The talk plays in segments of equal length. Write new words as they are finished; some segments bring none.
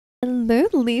Hello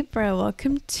Libra,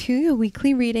 welcome to your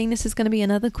weekly reading. This is going to be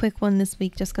another quick one this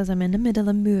week just because I'm in the middle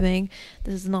of moving.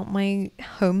 This is not my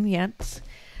home yet.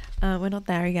 We're not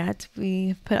there yet.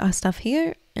 We put our stuff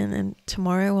here and then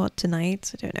tomorrow or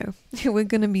tonight, I don't know, we're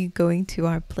going to be going to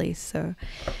our place. So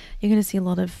you're going to see a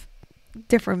lot of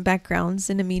different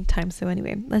backgrounds in the meantime. So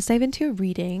anyway, let's dive into a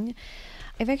reading.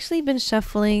 I've actually been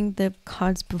shuffling the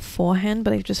cards beforehand,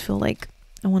 but I just feel like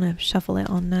I want to shuffle it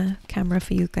on the camera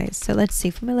for you guys. So let's see,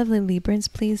 for my lovely Librans,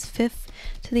 please, 5th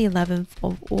to the 11th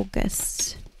of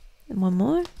August. And one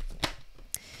more.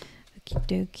 Okie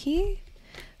dokie.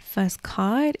 First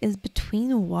card is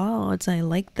Between Worlds. I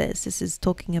like this. This is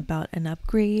talking about an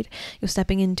upgrade. You're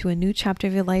stepping into a new chapter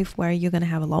of your life where you're going to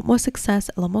have a lot more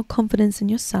success, a lot more confidence in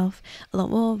yourself, a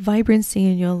lot more vibrancy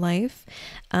in your life.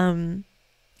 I'm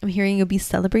hearing you'll be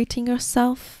celebrating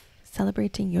yourself,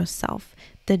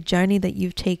 the journey that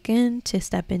you've taken to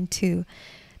step into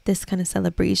this kind of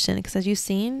celebration. Because as you've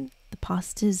seen, the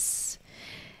past is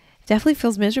definitely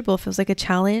feels miserable. It feels like a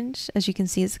challenge. As you can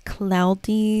see, it's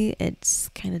cloudy, it's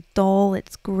kind of dull,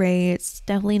 it's gray. It's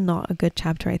definitely not a good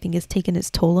chapter. I think it's taken its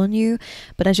toll on you.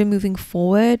 But as you're moving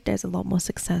forward, there's a lot more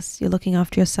success. You're looking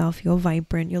after yourself, you're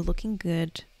vibrant, you're looking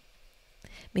good,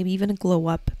 maybe even a glow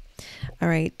up. All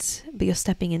right, but you're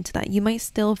stepping into that. You might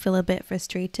still feel a bit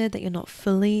frustrated that you're not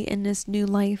fully in this new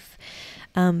life,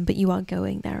 but you are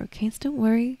going there, okay? So don't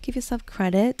worry, give yourself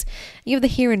credit. You have the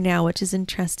here and now, which is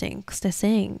interesting because they're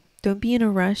saying don't be in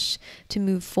a rush to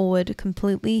move forward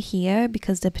completely here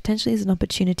because there potentially is an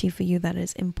opportunity for you that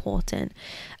is important.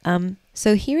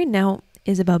 So here and now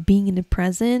is about being in the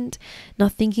present,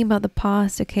 not thinking about the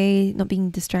past, okay? Not being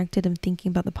distracted and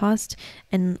thinking about the past,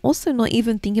 and also not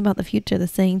even thinking about the future. They're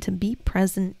saying to be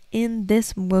present in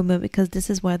this moment because this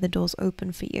is where the doors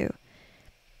open for you.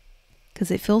 Because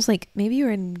it feels like maybe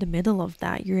you're in the middle of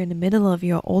that. You're in the middle of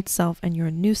your old self and your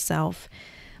new self,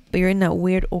 but you're in that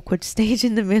weird, awkward stage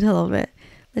in the middle of it.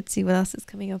 Let's see what else is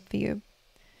coming up for you.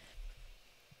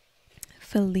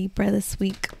 For Libra this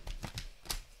week.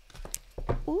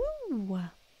 Ooh.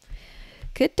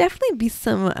 Could definitely be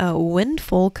some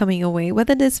windfall coming away.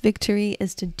 Whether this victory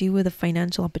is to do with a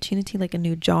financial opportunity like a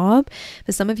new job,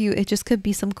 for some of you it just could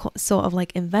be some sort of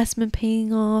like investment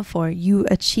paying off, or you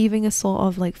achieving a sort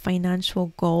of like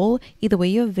financial goal. Either way,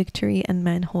 you have victory and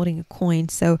man holding a coin,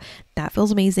 so that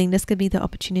feels amazing. This could be the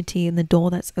opportunity and the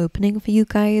door that's opening for you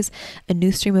guys. A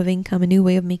new stream of income, a new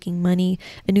way of making money,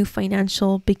 a new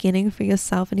financial beginning for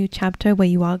yourself, a new chapter where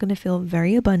you are going to feel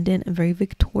very abundant and very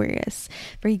victorious,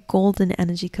 very golden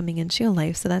energy coming into your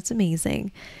life. So that's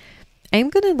amazing. I'm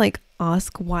going to like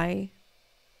ask why,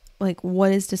 like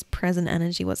what is this present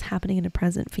energy? What's happening in the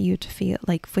present for you to feel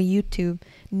like, for you to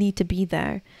need to be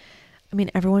there? I mean,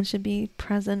 everyone should be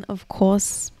present, of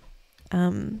course.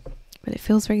 But it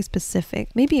feels very specific.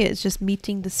 Maybe it's just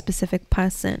meeting the specific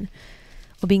person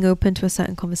or being open to a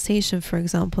certain conversation, for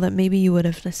example, that maybe you would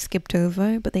have just skipped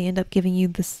over, but they end up giving you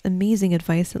this amazing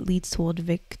advice that leads toward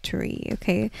victory,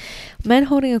 okay? Man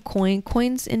holding a coin.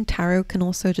 Coins in tarot can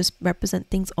also just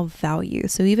represent things of value.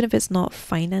 So even if it's not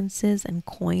finances and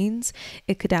coins,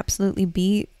 it could absolutely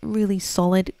be really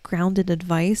solid, grounded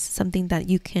advice, something that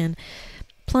you can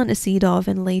plant a seed of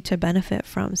and later benefit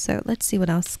from. So let's see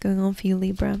what else is going on for you,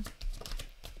 Libra.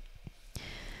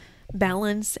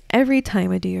 Balance. Every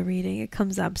time I do your reading, it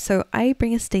comes up. So I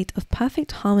bring a state of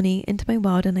perfect harmony into my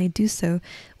world, and I do so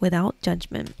without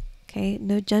judgment. Okay,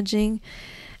 no judging.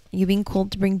 You're being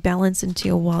called to bring balance into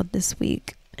your world this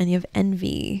week, and you have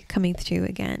envy coming through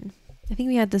again. I think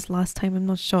we had this last time, I'm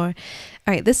not sure. All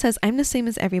right, this says I'm the same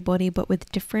as everybody, but with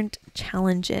different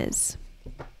challenges.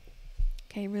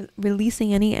 Okay,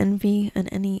 releasing any envy and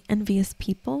any envious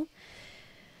people.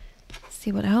 Let's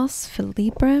see what else for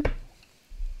Libra.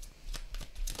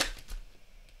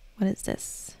 What is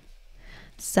this?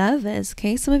 Service.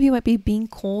 Okay, some of you might be being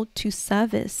called to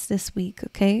service this week.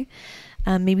 Okay,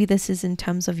 maybe this is in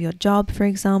terms of your job, for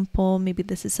example. Maybe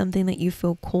this is something that you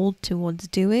feel called towards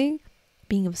doing,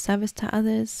 being of service to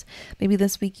others. Maybe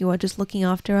this week you are just looking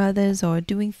after others or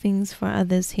doing things for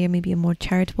others here. Maybe a more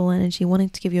charitable energy, wanting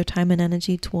to give your time and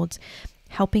energy towards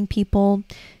helping people,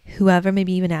 whoever,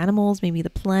 maybe even animals, maybe the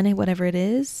planet, whatever it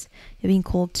is. You're being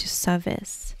called to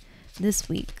service this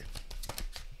week.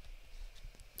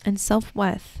 And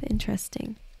self-worth.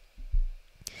 Interesting.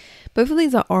 Both of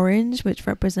these are orange, which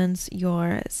represents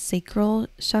your sacral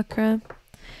chakra,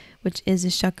 which is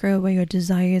a chakra where your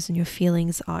desires and your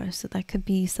feelings are. So that could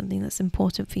be something that's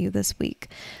important for you this week.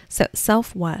 So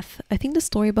self-worth. I think the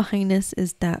story behind this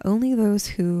is that only those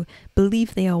who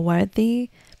believe they are worthy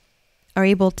are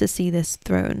able to see this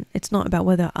throne. It's not about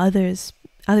whether other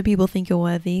people think you're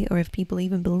worthy, or if people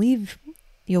even believe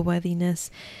your worthiness.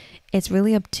 It's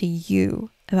really up to you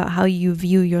about how you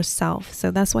view yourself. So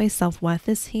that's why self-worth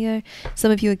is here.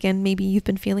 Some of you, again, maybe you've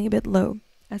been feeling a bit low.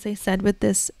 As I said, with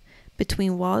this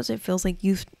between worlds, it feels like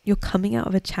you're coming out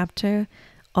of a chapter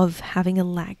of having a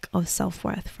lack of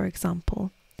self-worth, for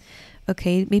example.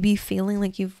 Okay, maybe feeling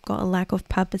like you've got a lack of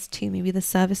purpose too. Maybe the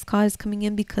service card is coming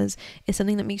in because it's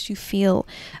something that makes you feel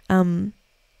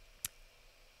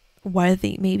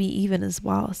worthy, maybe even as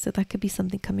well. So that could be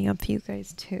something coming up for you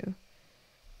guys too.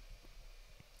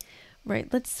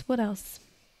 Right, what else?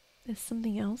 There's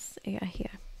something else. Yeah,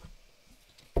 here.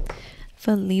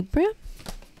 For Libra.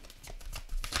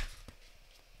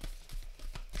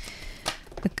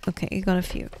 Okay, you got a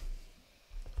few.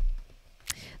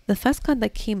 The first card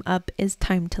that came up is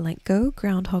Time to Let Go,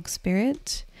 Groundhog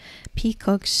Spirit,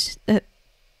 Peacock Spirit,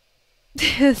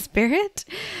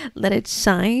 Let It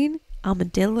Shine,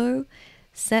 Armadillo,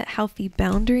 Set Healthy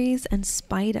Boundaries, and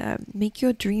Spider, Make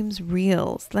Your Dreams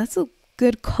Real. So that's a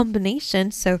good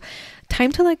combination. So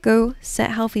time to let go,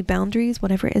 set healthy boundaries.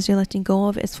 Whatever it is you're letting go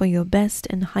of is for your best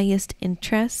and highest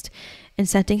interest, and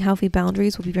setting healthy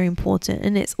boundaries will be very important.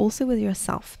 And it's also with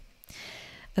yourself.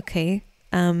 Okay.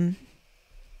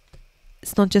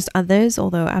 It's not just others,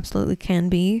 although absolutely can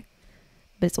be,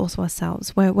 but it's also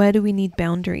ourselves. Where do we need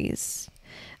boundaries?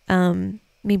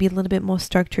 Maybe a little bit more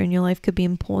structure in your life could be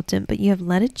important, but you have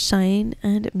let it shine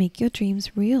and make your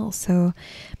dreams real. So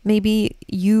maybe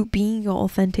you being your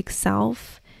authentic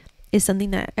self is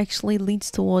something that actually leads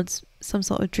towards some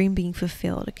sort of dream being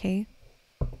fulfilled. Okay,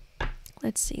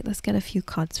 let's see. Let's get a few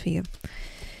cards for you.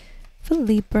 For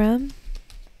Libra,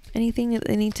 anything that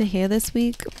they need to hear this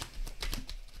week?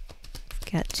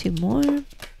 Get two more.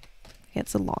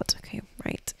 It's a lot. Okay,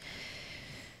 right.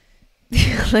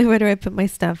 Like, where do I put my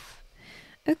stuff?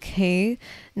 Okay,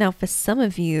 now for some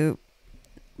of you,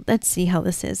 let's see how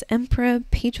this is. Emperor,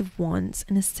 Page of Wands,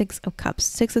 and a Six of Cups.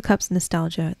 Six of Cups,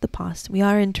 nostalgia, the past. We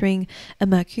are entering a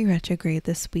Mercury retrograde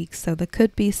this week, so there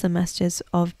could be some messages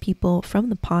of people from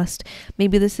the past.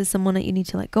 Maybe this is someone that you need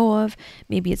to let go of.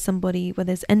 Maybe it's somebody where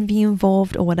there's envy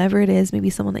involved or whatever it is.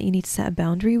 Maybe someone that you need to set a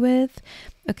boundary with.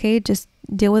 Okay, just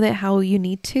deal with it how you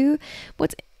need to.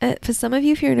 For some of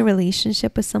you, if you're in a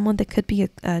relationship with someone, there could be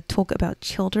a talk about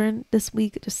children this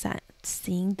week. Just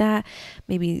seeing that.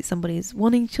 Maybe somebody's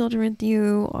wanting children with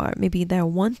you, or maybe they're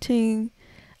wanting.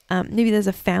 Maybe there's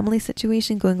a family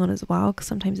situation going on as well, because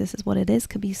sometimes this is what it is.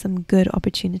 Could be some good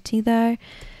opportunity there.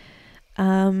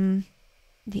 The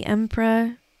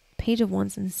Emperor, Page of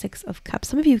Wands, and Six of Cups.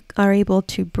 Some of you are able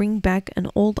to bring back an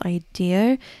old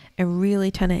idea and really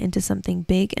turn it into something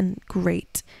big and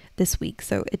great this week.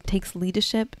 So it takes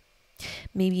leadership.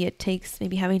 Maybe it takes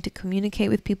having to communicate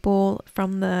with people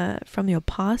from your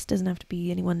past. Doesn't have to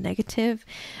be anyone negative.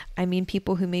 I mean,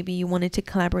 people who maybe you wanted to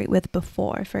collaborate with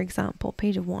before, for example.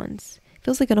 Page of Wands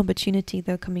feels like an opportunity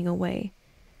though coming away.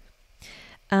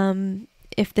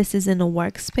 If this is in a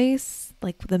workspace,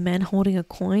 like the man holding a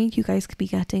coin, you guys could be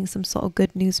getting some sort of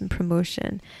good news and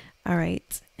promotion. All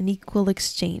right, an equal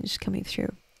exchange coming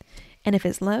through. And if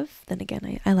it's love, then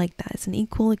again, I like that. It's an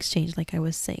equal exchange, like I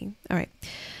was saying. All right.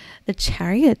 The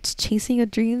Chariot, chasing your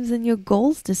dreams and your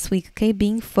goals this week. Okay,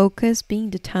 being focused, being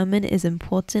determined is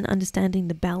important. Understanding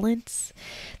the balance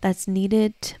that's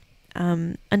needed.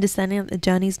 Understanding that the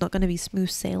journey is not going to be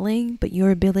smooth sailing, but your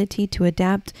ability to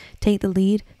adapt, take the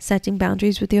lead, setting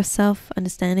boundaries with yourself,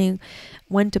 understanding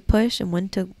when to push and when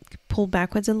to pull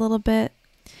backwards a little bit,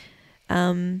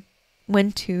 when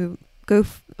to go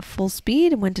full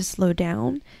speed and when to slow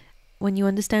down. When you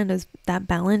understand that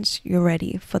balance, you're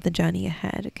ready for the journey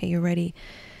ahead. Okay, you're ready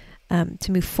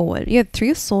to move forward. You have Three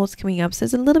of Swords coming up, so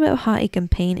there's a little bit of heartache and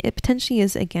pain. It potentially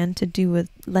is, again, to do with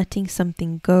letting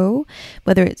something go,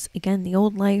 whether it's, again, the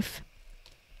old life,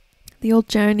 the old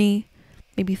journey,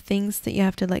 maybe things that you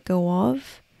have to let go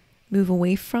of, move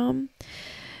away from.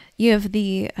 You have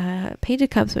the Page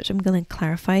of Cups, which I'm going to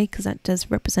clarify because that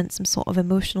does represent some sort of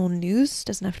emotional news.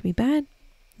 Doesn't have to be bad.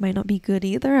 Might not be good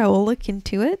either. I will look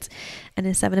into it. And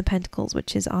a Seven of Pentacles,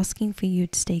 which is asking for you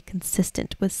to stay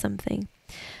consistent with something.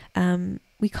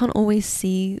 We can't always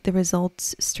see the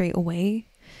results straight away.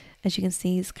 As you can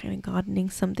see, he's kind of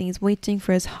gardening something. He's waiting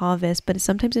for his harvest, but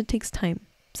sometimes it takes time.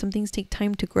 Some things take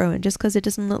time to grow. And just because it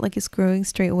doesn't look like it's growing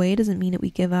straight away doesn't mean that we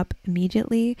give up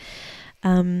immediately.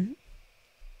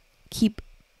 Keep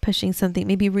pushing something,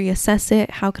 maybe reassess it.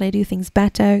 How can I do things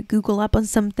better? Google up on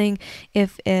something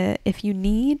if you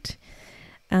need.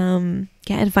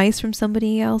 Get advice from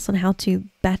somebody else on how to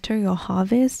better your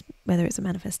harvest, whether it's a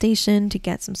manifestation, to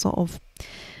get some sort of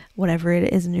whatever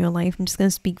it is in your life. I'm just going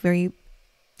to speak very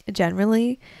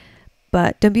generally,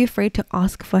 but don't be afraid to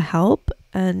ask for help.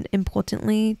 and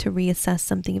importantly to reassess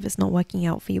something if it's not working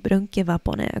out for you, but don't give up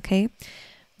on it, okay?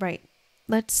 Right,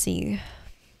 let's see.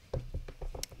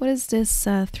 What is this?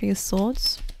 Three of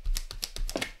Swords,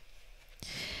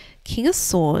 King of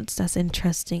Swords, that's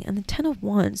interesting, and the Ten of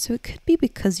Wands. So it could be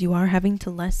because you are having to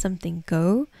let something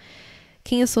go.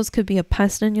 King of Swords could be a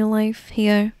person in your life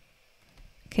here,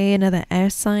 okay? Another air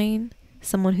sign,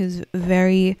 someone who's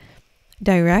very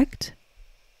direct.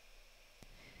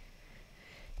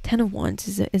 Ten of Wands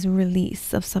is a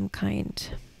release of some kind.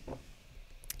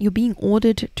 You're being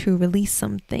ordered to release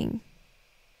something.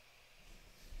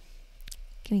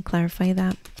 Can you clarify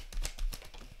that?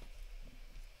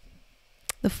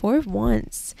 The Four of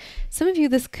Wands. Some of you,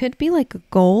 this could be like a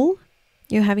goal.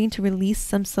 You're having to release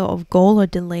some sort of goal or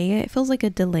delay it. It feels like a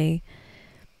delay.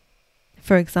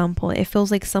 For example, it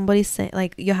feels like somebody say,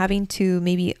 like you're having to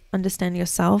maybe understand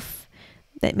yourself,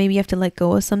 that maybe you have to let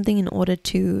go of something in order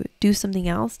to do something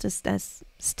else that's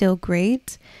still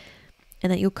great,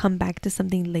 and that you'll come back to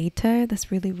something later.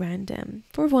 That's really random.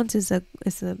 Four of Wands is a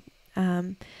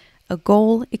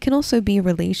goal. It can also be a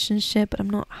relationship, but I'm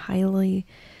not highly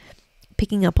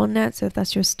picking up on that. So if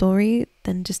that's your story,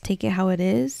 then just take it how it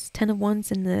is. Ten of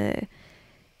Wands and the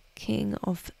King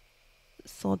of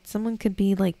Swords. Someone could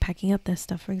be like packing up their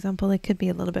stuff, for example. It could be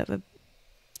a little bit of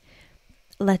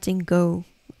a letting go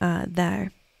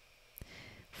there.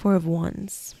 Four of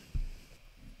Wands.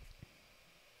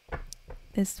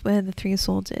 This is where the Three of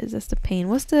Swords is. That's the pain.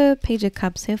 What's the Page of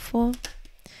Cups here for?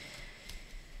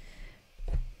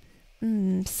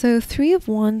 So Three of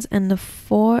Wands and the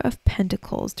Four of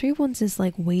Pentacles. Three of Wands is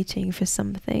like waiting for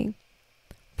something.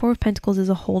 Four of Pentacles is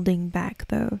a holding back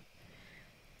though.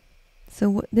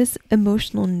 So this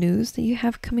emotional news that you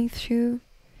have coming through.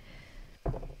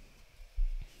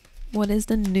 What is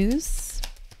the news?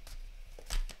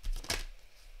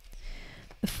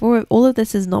 All of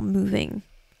this is not moving.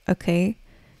 Okay.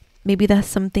 Maybe that's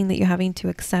something that you're having to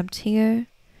accept here.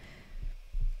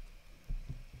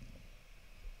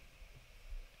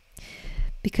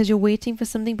 Because you're waiting for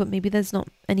something, but maybe there's not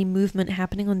any movement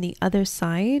happening on the other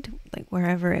side, like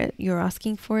wherever you're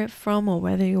asking for it from, or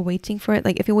whether you're waiting for it.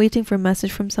 Like if you're waiting for a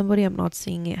message from somebody, I'm not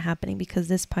seeing it happening because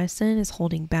this person is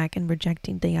holding back and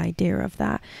rejecting the idea of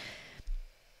that.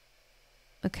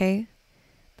 Okay.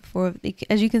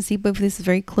 As you can see, both of this is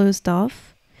very closed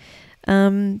off.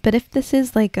 But if this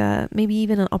is like maybe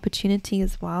even an opportunity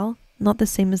as well, not the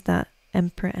same as that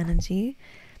Emperor energy.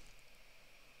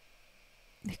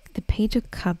 The Page of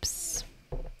Cups.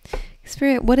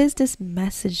 Spirit, what is this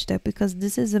message though? Because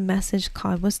this is a message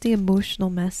card. What's the emotional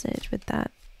message with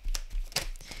that?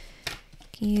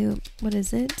 What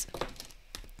is it?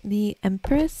 The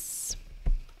Empress,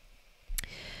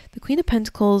 the Queen of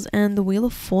Pentacles, and the Wheel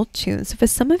of Fortune. So for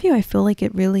some of you, I feel like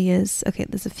it really is. Okay,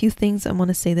 there's a few things I want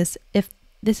to say this. If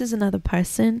this is another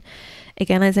person,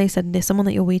 again, as I said, there's someone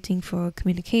that you're waiting for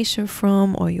communication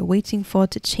from, or you're waiting for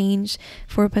to change.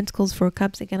 Four of Pentacles, Four of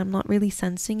Cups. Again, I'm not really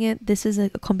sensing it. This is a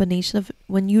combination of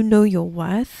when you know your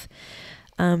worth,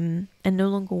 and no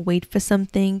longer wait for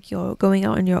something. You're going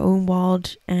out in your own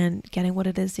world and getting what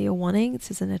it is that you're wanting.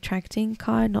 This is an attracting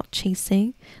card, not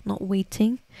chasing, not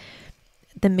waiting.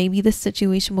 Then maybe this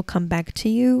situation will come back to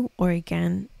you, or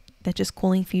again, they're just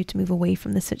calling for you to move away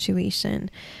from the situation.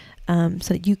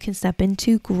 So that you can step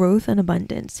into growth and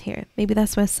abundance here. Maybe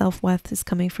that's where self-worth is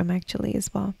coming from actually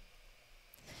as well.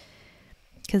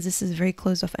 Because this is very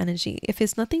closed off energy. If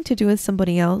it's nothing to do with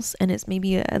somebody else, and it's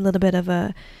maybe a little bit of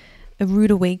a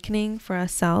rude awakening for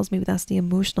ourselves, maybe that's the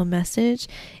emotional message,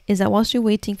 is that whilst you're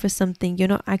waiting for something, you're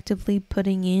not actively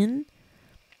putting in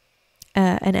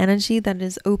an energy that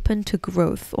is open to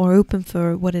growth, or open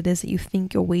for what it is that you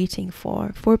think you're waiting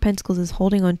for. Four of Pentacles is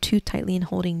holding on too tightly and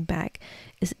holding back,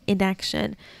 is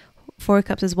inaction. Four of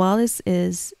Cups as well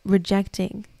is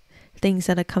rejecting things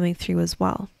that are coming through as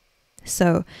well.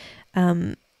 So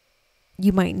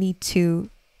you might need to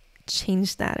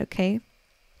change that, okay?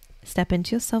 Step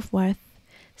into your self-worth,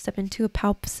 step into a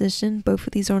power position. Both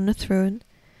of these are on the throne,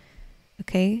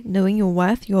 okay? Knowing your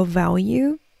worth, your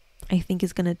value, I think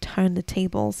is going to turn the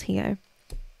tables here.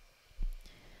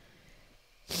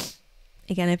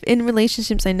 Again, if in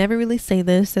relationships, I never really say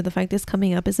this, so the fact this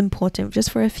coming up is important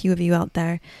just for a few of you out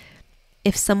there.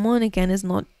 If someone, again, is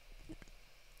not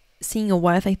seeing your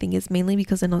worth, I think it's mainly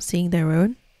because they're not seeing their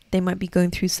own. They might be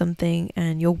going through something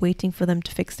and you're waiting for them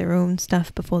to fix their own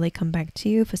stuff before they come back to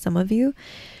you. For some of you,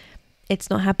 it's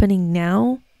not happening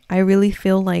now. I really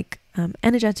feel like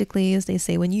energetically, as they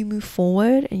say, when you move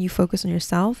forward and you focus on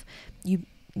yourself,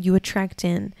 you attract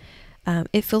in.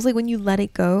 It feels like when you let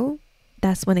it go,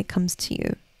 that's when it comes to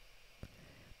you,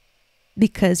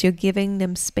 because you're giving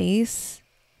them space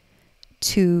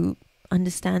to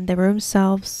understand their own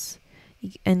selves,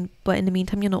 but in the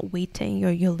meantime, you're not waiting,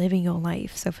 you're living your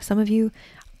life. So for some of you,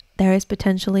 there is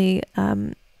potentially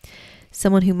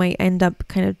someone who might end up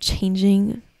kind of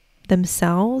changing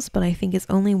themselves, but I think it's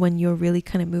only when you're really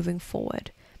kind of moving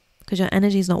forward, because your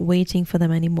energy is not waiting for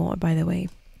them anymore, by the way.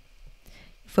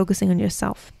 Focusing on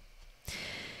yourself,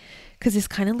 because this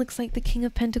kind of looks like the King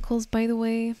of Pentacles, by the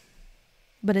way,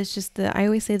 but it's just I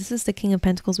always say this is the King of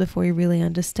Pentacles before he really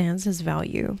understands his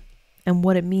value and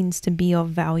what it means to be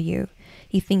of value.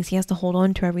 He thinks he has to hold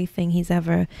on to everything he's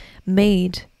ever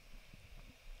made.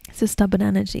 It's a stubborn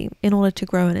energy in order to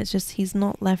grow, and it's just he's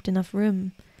not left enough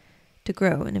room to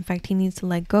grow, and in fact he needs to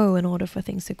let go in order for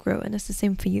things to grow. And it's the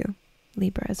same for you,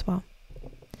 Libra, as well,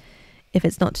 if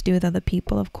it's not to do with other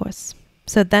people, of course.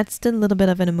 So that's still a little bit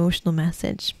of an emotional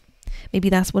message. Maybe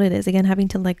that's what it is, again, having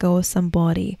to let go of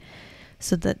somebody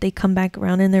so that they come back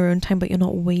around in their own time, but you're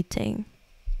not waiting.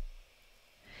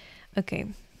 Okay,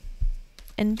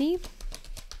 envy.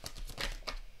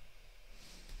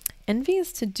 Envy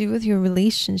is to do with your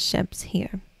relationships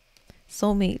here.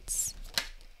 Soulmates.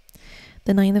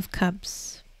 The Nine of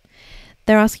Cups.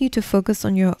 They're asking you to focus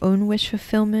on your own wish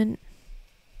fulfillment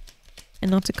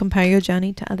and not to compare your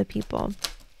journey to other people.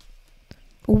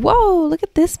 Whoa, look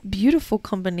at this beautiful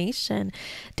combination.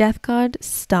 Death card,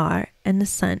 Star, and the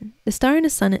Sun. The Star and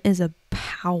the Sun is a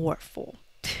powerful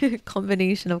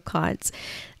combination of cards.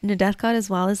 And the Death card, as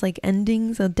well as like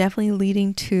endings, are definitely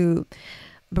leading to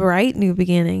bright new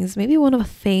beginnings, maybe one of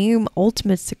fame,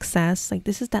 ultimate success. Like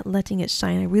this is that letting it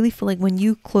shine. I really feel like when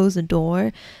you close a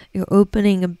door, you're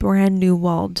opening a brand new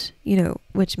world, you know,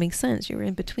 which makes sense. You're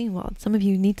in between worlds. Some of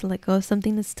you need to let go of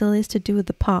something that still is to do with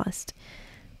the past.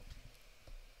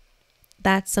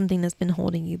 That's something that's been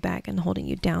holding you back and holding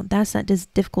you down. That's that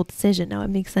difficult decision. Now it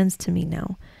makes sense to me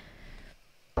now.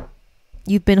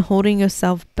 You've been holding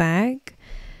yourself back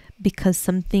because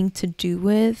something to do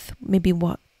with maybe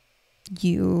what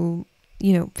you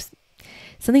know,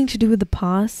 something to do with the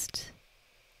past.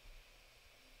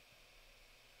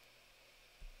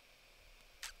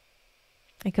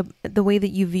 Like the way that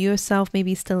you view yourself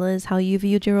maybe still is how you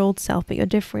viewed your old self, but you're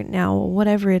different now, or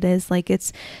whatever it is. Like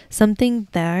it's something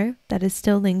there that is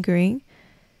still lingering.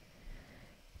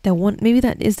 Maybe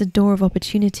that is the door of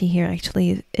opportunity here,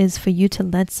 actually, is for you to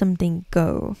let something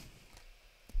go.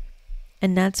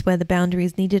 And that's where the boundary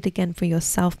is needed again for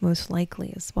yourself, most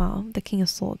likely as well. The King of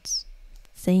Swords,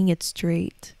 saying it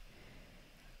straight.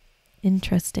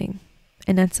 Interesting.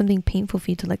 And that's something painful for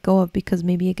you to let go of, because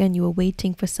maybe again you were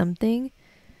waiting for something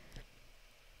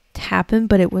to happen,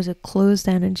 but it was a closed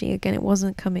energy. Again, it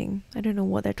wasn't coming. I don't know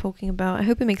what they're talking about. I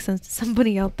hope it makes sense to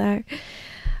somebody out there.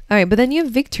 All right, but then you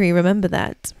have victory. Remember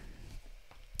that.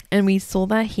 And we saw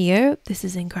that here. This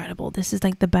is incredible. This is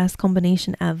like the best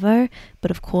combination ever. But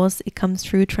of course, it comes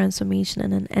through transformation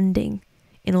and an ending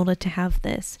in order to have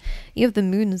this. You have the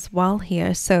Moon as well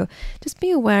here. So just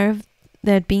be aware of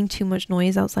there being too much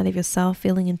noise outside of yourself,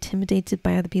 feeling intimidated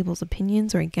by other people's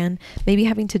opinions, or again, maybe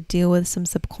having to deal with some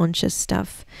subconscious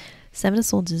stuff. Seven of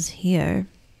Swords is here.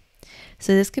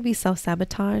 So this could be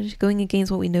self-sabotage, going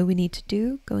against what we know we need to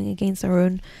do, going against our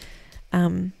own,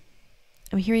 I'm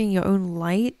hearing your own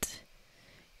light,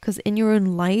 because in your own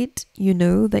light, you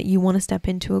know that you want to step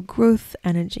into a growth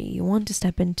energy. You want to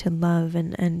step into love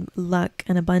and luck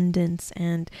and abundance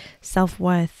and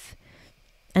self-worth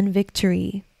and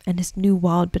victory and this new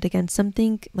world. But again,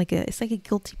 something like it's like a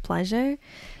guilty pleasure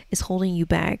is holding you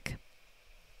back.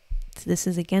 So this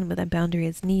is again where that boundary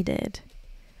is needed,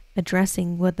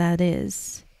 addressing what that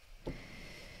is.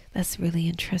 That's really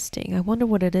interesting. I wonder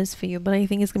what it is for you, but I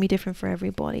think it's gonna be different for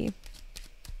everybody.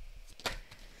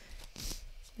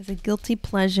 There's a guilty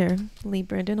pleasure,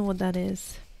 Libra. I don't know what that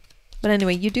is, but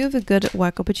anyway, you do have a good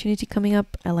work opportunity coming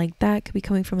up. I like that. Could be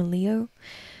coming from a Leo.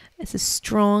 It's a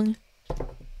strong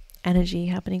energy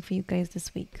happening for you guys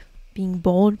this week. Being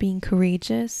bold, being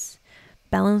courageous,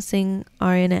 balancing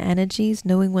our inner energies,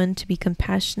 knowing when to be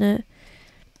compassionate,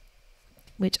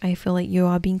 which I feel like you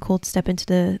are being called to step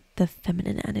into the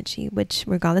feminine energy, which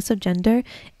regardless of gender,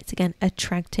 it's again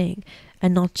attracting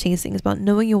and not chasing. It's about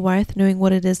knowing your worth, knowing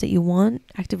what it is that you want,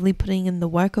 actively putting in the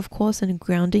work, of course, and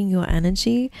grounding your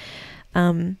energy,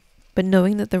 but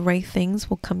knowing that the right things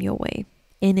will come your way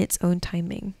in its own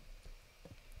timing.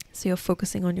 So you're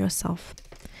focusing on yourself.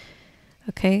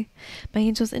 Okay, my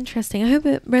angels, interesting. I hope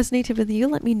it resonated with you.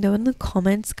 Let me know in the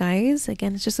comments, guys.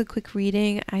 Again, it's just a quick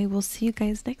reading. I will see you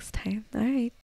guys next time. All right.